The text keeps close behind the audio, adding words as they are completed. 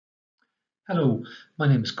Hello, my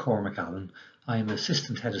name is Cormac Allen. I am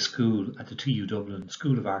Assistant Head of School at the TU Dublin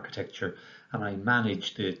School of Architecture and I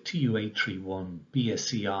manage the TU831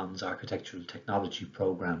 BSc Hons Architectural Technology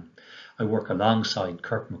programme. I work alongside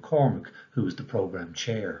Kirk McCormick, who is the programme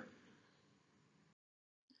chair.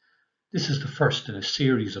 This is the first in a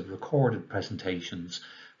series of recorded presentations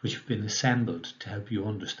which have been assembled to help you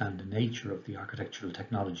understand the nature of the Architectural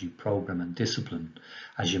Technology programme and discipline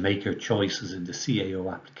as you make your choices in the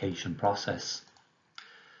CAO application process.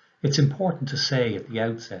 It's important to say at the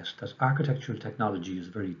outset that architectural technology is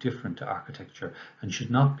very different to architecture and should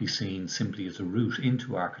not be seen simply as a route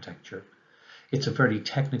into architecture. It's a very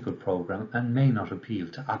technical programme and may not appeal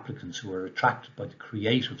to applicants who are attracted by the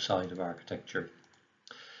creative side of architecture.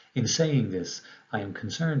 In saying this, I am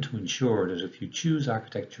concerned to ensure that if you choose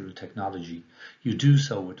architectural technology, you do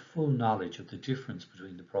so with full knowledge of the difference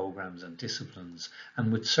between the programmes and disciplines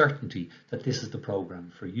and with certainty that this is the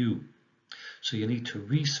programme for you. So you need to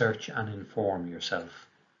research and inform yourself.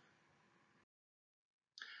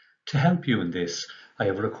 To help you in this, I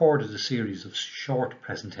have recorded a series of short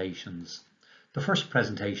presentations. The first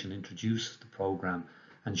presentation introduces the programme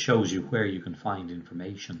and shows you where you can find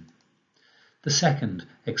information. The second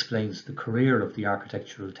explains the career of the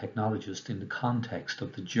architectural technologist in the context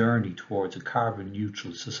of the journey towards a carbon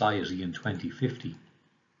neutral society in 2050.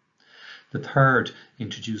 The third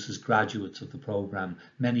introduces graduates of the programme,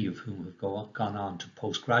 many of whom have gone on to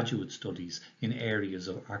postgraduate studies in areas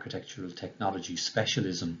of architectural technology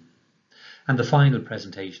specialism. And the final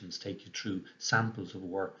presentations take you through samples of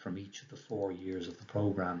work from each of the 4 years of the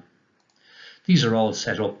programme. These are all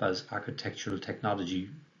set up as architectural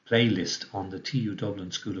technology playlist on the TU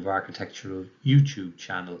Dublin School of Architectural YouTube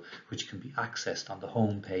channel, which can be accessed on the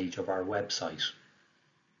home page of our website.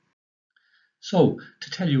 So,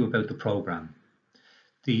 to tell you about the programme,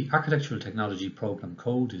 the Architectural Technology programme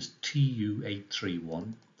code is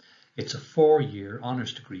TU831. It's a 4-year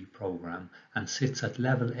honours degree programme and sits at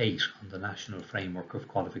level 8 on the National Framework of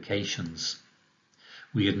Qualifications.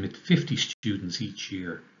 We admit 50 students each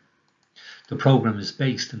year. The programme is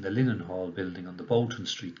based in the Linen Hall building on the Bolton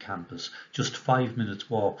Street campus, just 5 minutes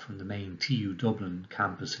walk from the main TU Dublin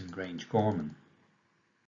campus in Grangegorman.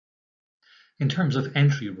 In terms of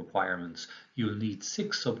entry requirements, you will need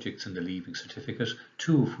 6 subjects in the Leaving Certificate,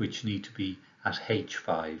 2 of which need to be at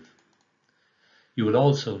H5. You will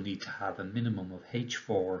also need to have a minimum of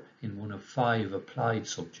H4 in one of 5 applied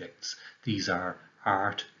subjects. These are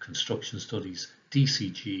Art, Construction Studies,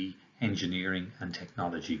 DCG, Engineering and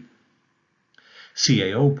Technology.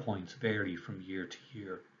 CAO points vary from year to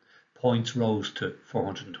year. Points rose to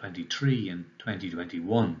 423 in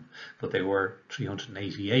 2021, but they were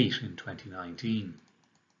 388 in 2019.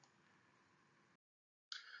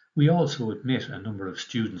 We also admit a number of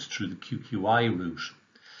students through the QQI route.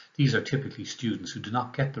 These are typically students who do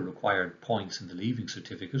not get the required points in the Leaving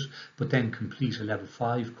Certificate, but then complete a Level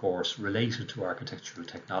 5 course related to architectural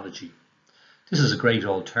technology. This is a great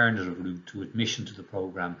alternative route to admission to the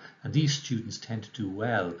programme, and these students tend to do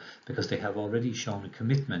well because they have already shown a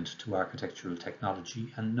commitment to architectural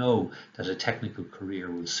technology and know that a technical career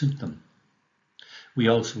will suit them. We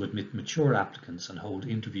also admit mature applicants and hold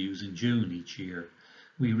interviews in June each year.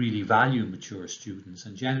 We really value mature students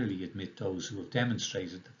and generally admit those who have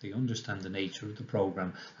demonstrated that they understand the nature of the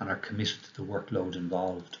programme and are committed to the workload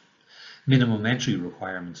involved. Minimum entry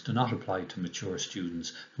requirements do not apply to mature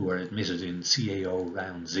students who are admitted in CAO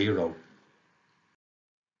Round 0.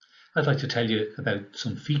 I'd like to tell you about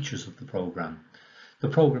some features of the programme. The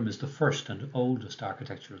programme is the first and oldest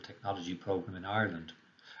architectural technology programme in Ireland.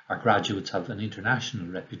 Our graduates have an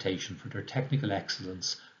international reputation for their technical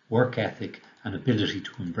excellence, work ethic and ability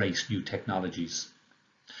to embrace new technologies.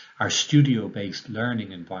 Our studio-based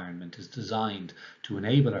learning environment is designed to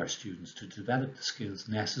enable our students to develop the skills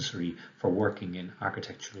necessary for working in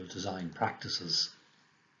architectural design practices.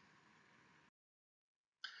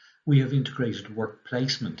 We have integrated work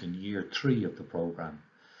placement in year 3 of the programme.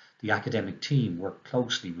 The academic team work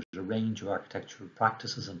closely with a range of architectural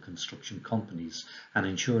practices and construction companies and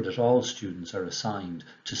ensure that all students are assigned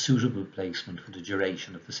to suitable placement for the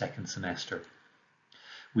duration of the 2nd semester.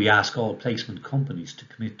 We ask all placement companies to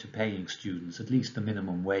commit to paying students at least the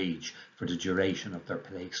minimum wage for the duration of their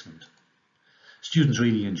placement. Students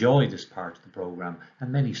really enjoy this part of the programme and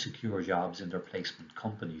many secure jobs in their placement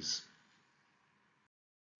companies.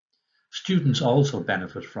 Students also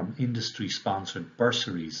benefit from industry-sponsored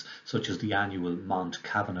bursaries such as the annual Mont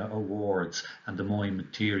Kavanagh Awards and the Moy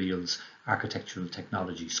Materials Architectural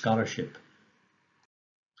Technology Scholarship.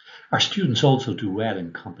 Our students also do well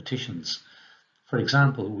in competitions. For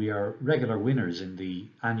example, we are regular winners in the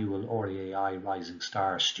annual RAI Rising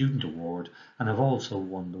Star Student Award and have also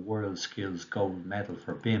won the World Skills Gold Medal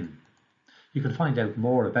for BIM. You can find out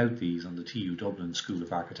more about these on the TU Dublin School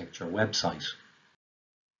of Architecture website.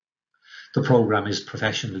 The programme is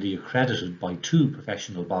professionally accredited by two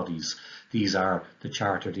professional bodies. These are the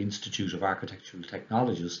Chartered Institute of Architectural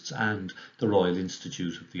Technologists and the Royal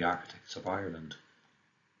Institute of the Architects of Ireland.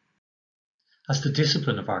 As the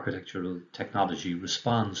discipline of architectural technology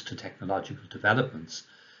responds to technological developments,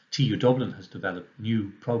 TU Dublin has developed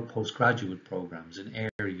new postgraduate programmes in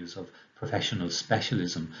areas of professional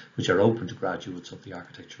specialism which are open to graduates of the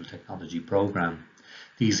Architectural Technology programme.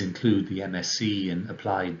 These include the MSc in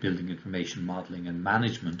Applied Building Information Modelling and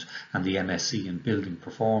Management and the MSc in Building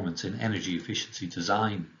Performance in Energy Efficiency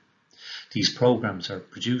Design. These programmes are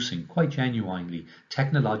producing quite genuinely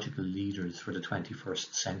technological leaders for the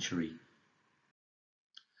 21st century.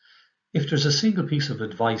 If there's a single piece of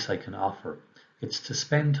advice I can offer, it's to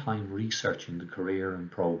spend time researching the career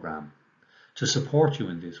and programme. To support you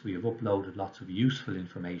in this, we have uploaded lots of useful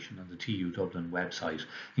information on the TU Dublin website,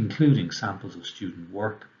 including samples of student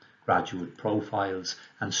work, graduate profiles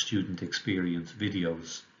and student experience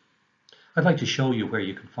videos. I'd like to show you where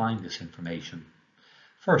you can find this information.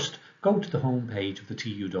 First, go to the home page of the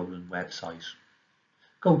TU Dublin website.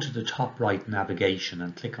 Go to the top right navigation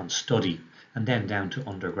and click on Study and then down to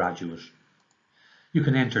Undergraduate. You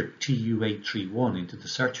can enter TU831 into the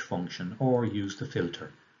search function or use the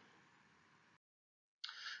filter.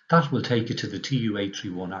 That will take you to the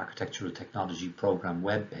TU831 Architectural Technology programme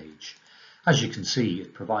webpage. As you can see,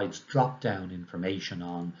 it provides drop-down information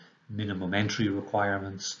on minimum entry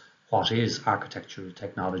requirements, what is architectural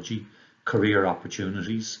technology, career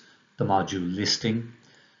opportunities, the module listing,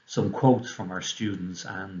 some quotes from our students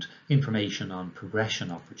and information on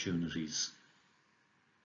progression opportunities.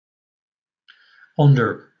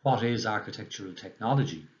 Under What is Architectural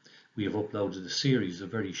Technology, we have uploaded a series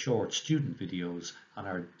of very short student videos on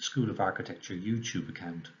our School of Architecture YouTube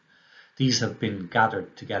account. These have been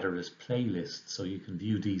gathered together as playlists so you can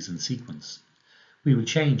view these in sequence. We will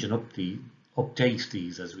change and update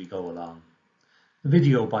these as we go along. The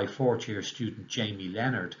video by fourth year student Jamie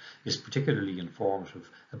Leonard is particularly informative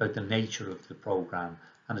about the nature of the programme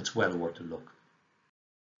and it's well worth a look.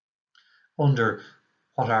 Under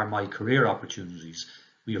What are my career opportunities?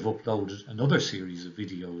 We have uploaded another series of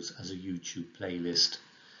videos as a YouTube playlist.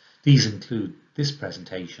 These include this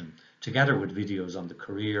presentation, together with videos on the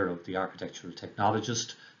career of the architectural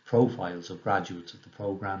technologist, profiles of graduates of the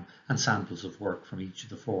programme and samples of work from each of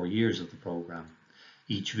the 4 years of the programme.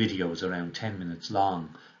 Each video is around 10 minutes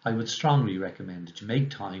long. I would strongly recommend that you make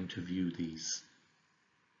time to view these.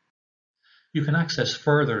 You can access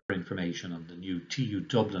further information on the new TU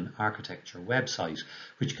Dublin Architecture website,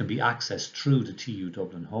 which can be accessed through the TU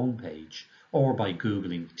Dublin homepage or by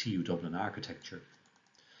Googling TU Dublin Architecture.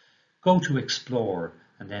 Go to Explore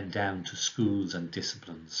and then down to Schools and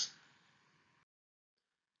Disciplines.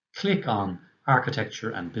 Click on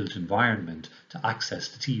Architecture and Built Environment to access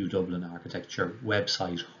the TU Dublin Architecture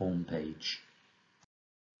website homepage.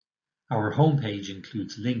 Our homepage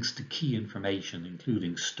includes links to key information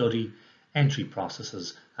including study, entry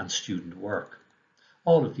processes and student work.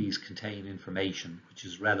 All of these contain information which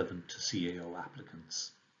is relevant to CAO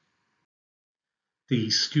applicants. The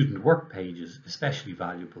student work page is especially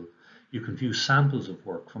valuable. You can view samples of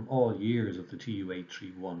work from all years of the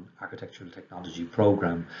TU831 Architectural Technology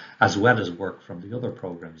programme, as well as work from the other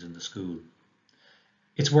programmes in the school.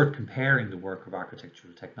 It's worth comparing the work of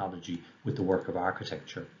architectural technology with the work of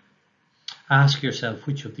architecture. Ask yourself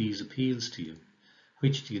which of these appeals to you.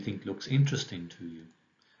 Which do you think looks interesting to you?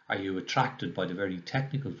 Are you attracted by the very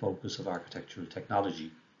technical focus of architectural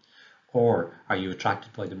technology? Or are you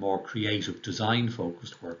attracted by the more creative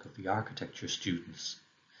design-focused work of the architecture students?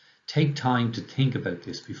 Take time to think about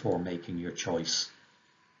this before making your choice.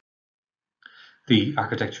 The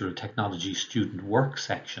Architectural Technology Student Work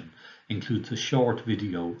section includes a short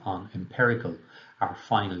video on Empirical, our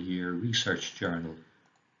final year research journal.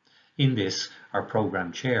 In this, our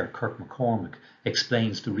programme chair, Kirk McCormick,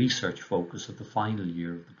 explains the research focus of the final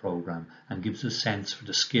year of the programme and gives a sense for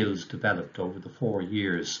the skills developed over the 4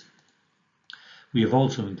 years. We have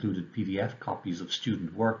also included PDF copies of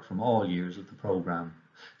student work from all years of the programme.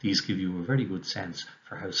 These give you a very good sense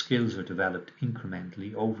for how skills are developed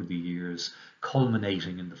incrementally over the years,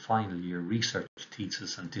 culminating in the final year research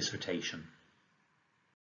thesis and dissertation.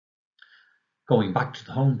 Going back to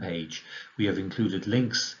the home page, we have included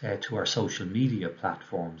links to our social media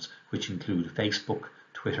platforms, which include Facebook,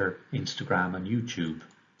 Twitter, Instagram and YouTube.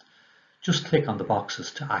 Just click on the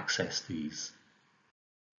boxes to access these.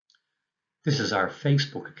 This is our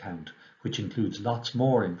Facebook account, which includes lots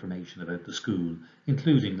more information about the school,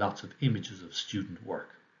 including lots of images of student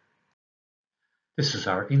work. This is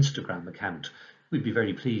our Instagram account. We'd be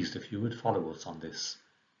very pleased if you would follow us on this.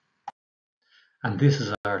 And this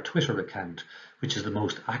is our Twitter account, which is the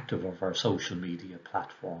most active of our social media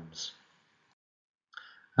platforms.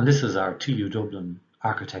 And this is our TU Dublin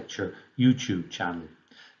Architecture YouTube channel.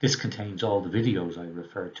 This contains all the videos I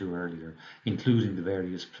referred to earlier, including the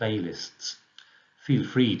various playlists. Feel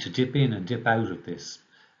free to dip in and dip out of this.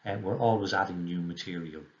 We're always adding new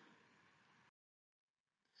material.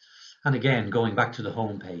 And again, going back to the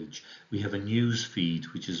home page, we have a news feed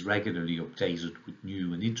which is regularly updated with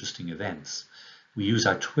new and interesting events. We use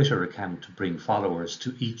our Twitter account to bring followers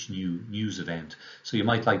to each new news event, so you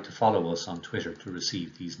might like to follow us on Twitter to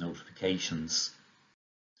receive these notifications.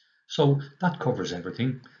 So that covers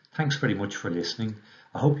everything. Thanks very much for listening.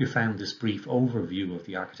 I hope you found this brief overview of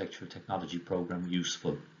the Architectural Technology programme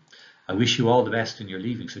useful. I wish you all the best in your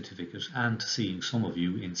Leaving Certificate and to seeing some of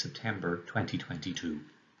you in September 2022.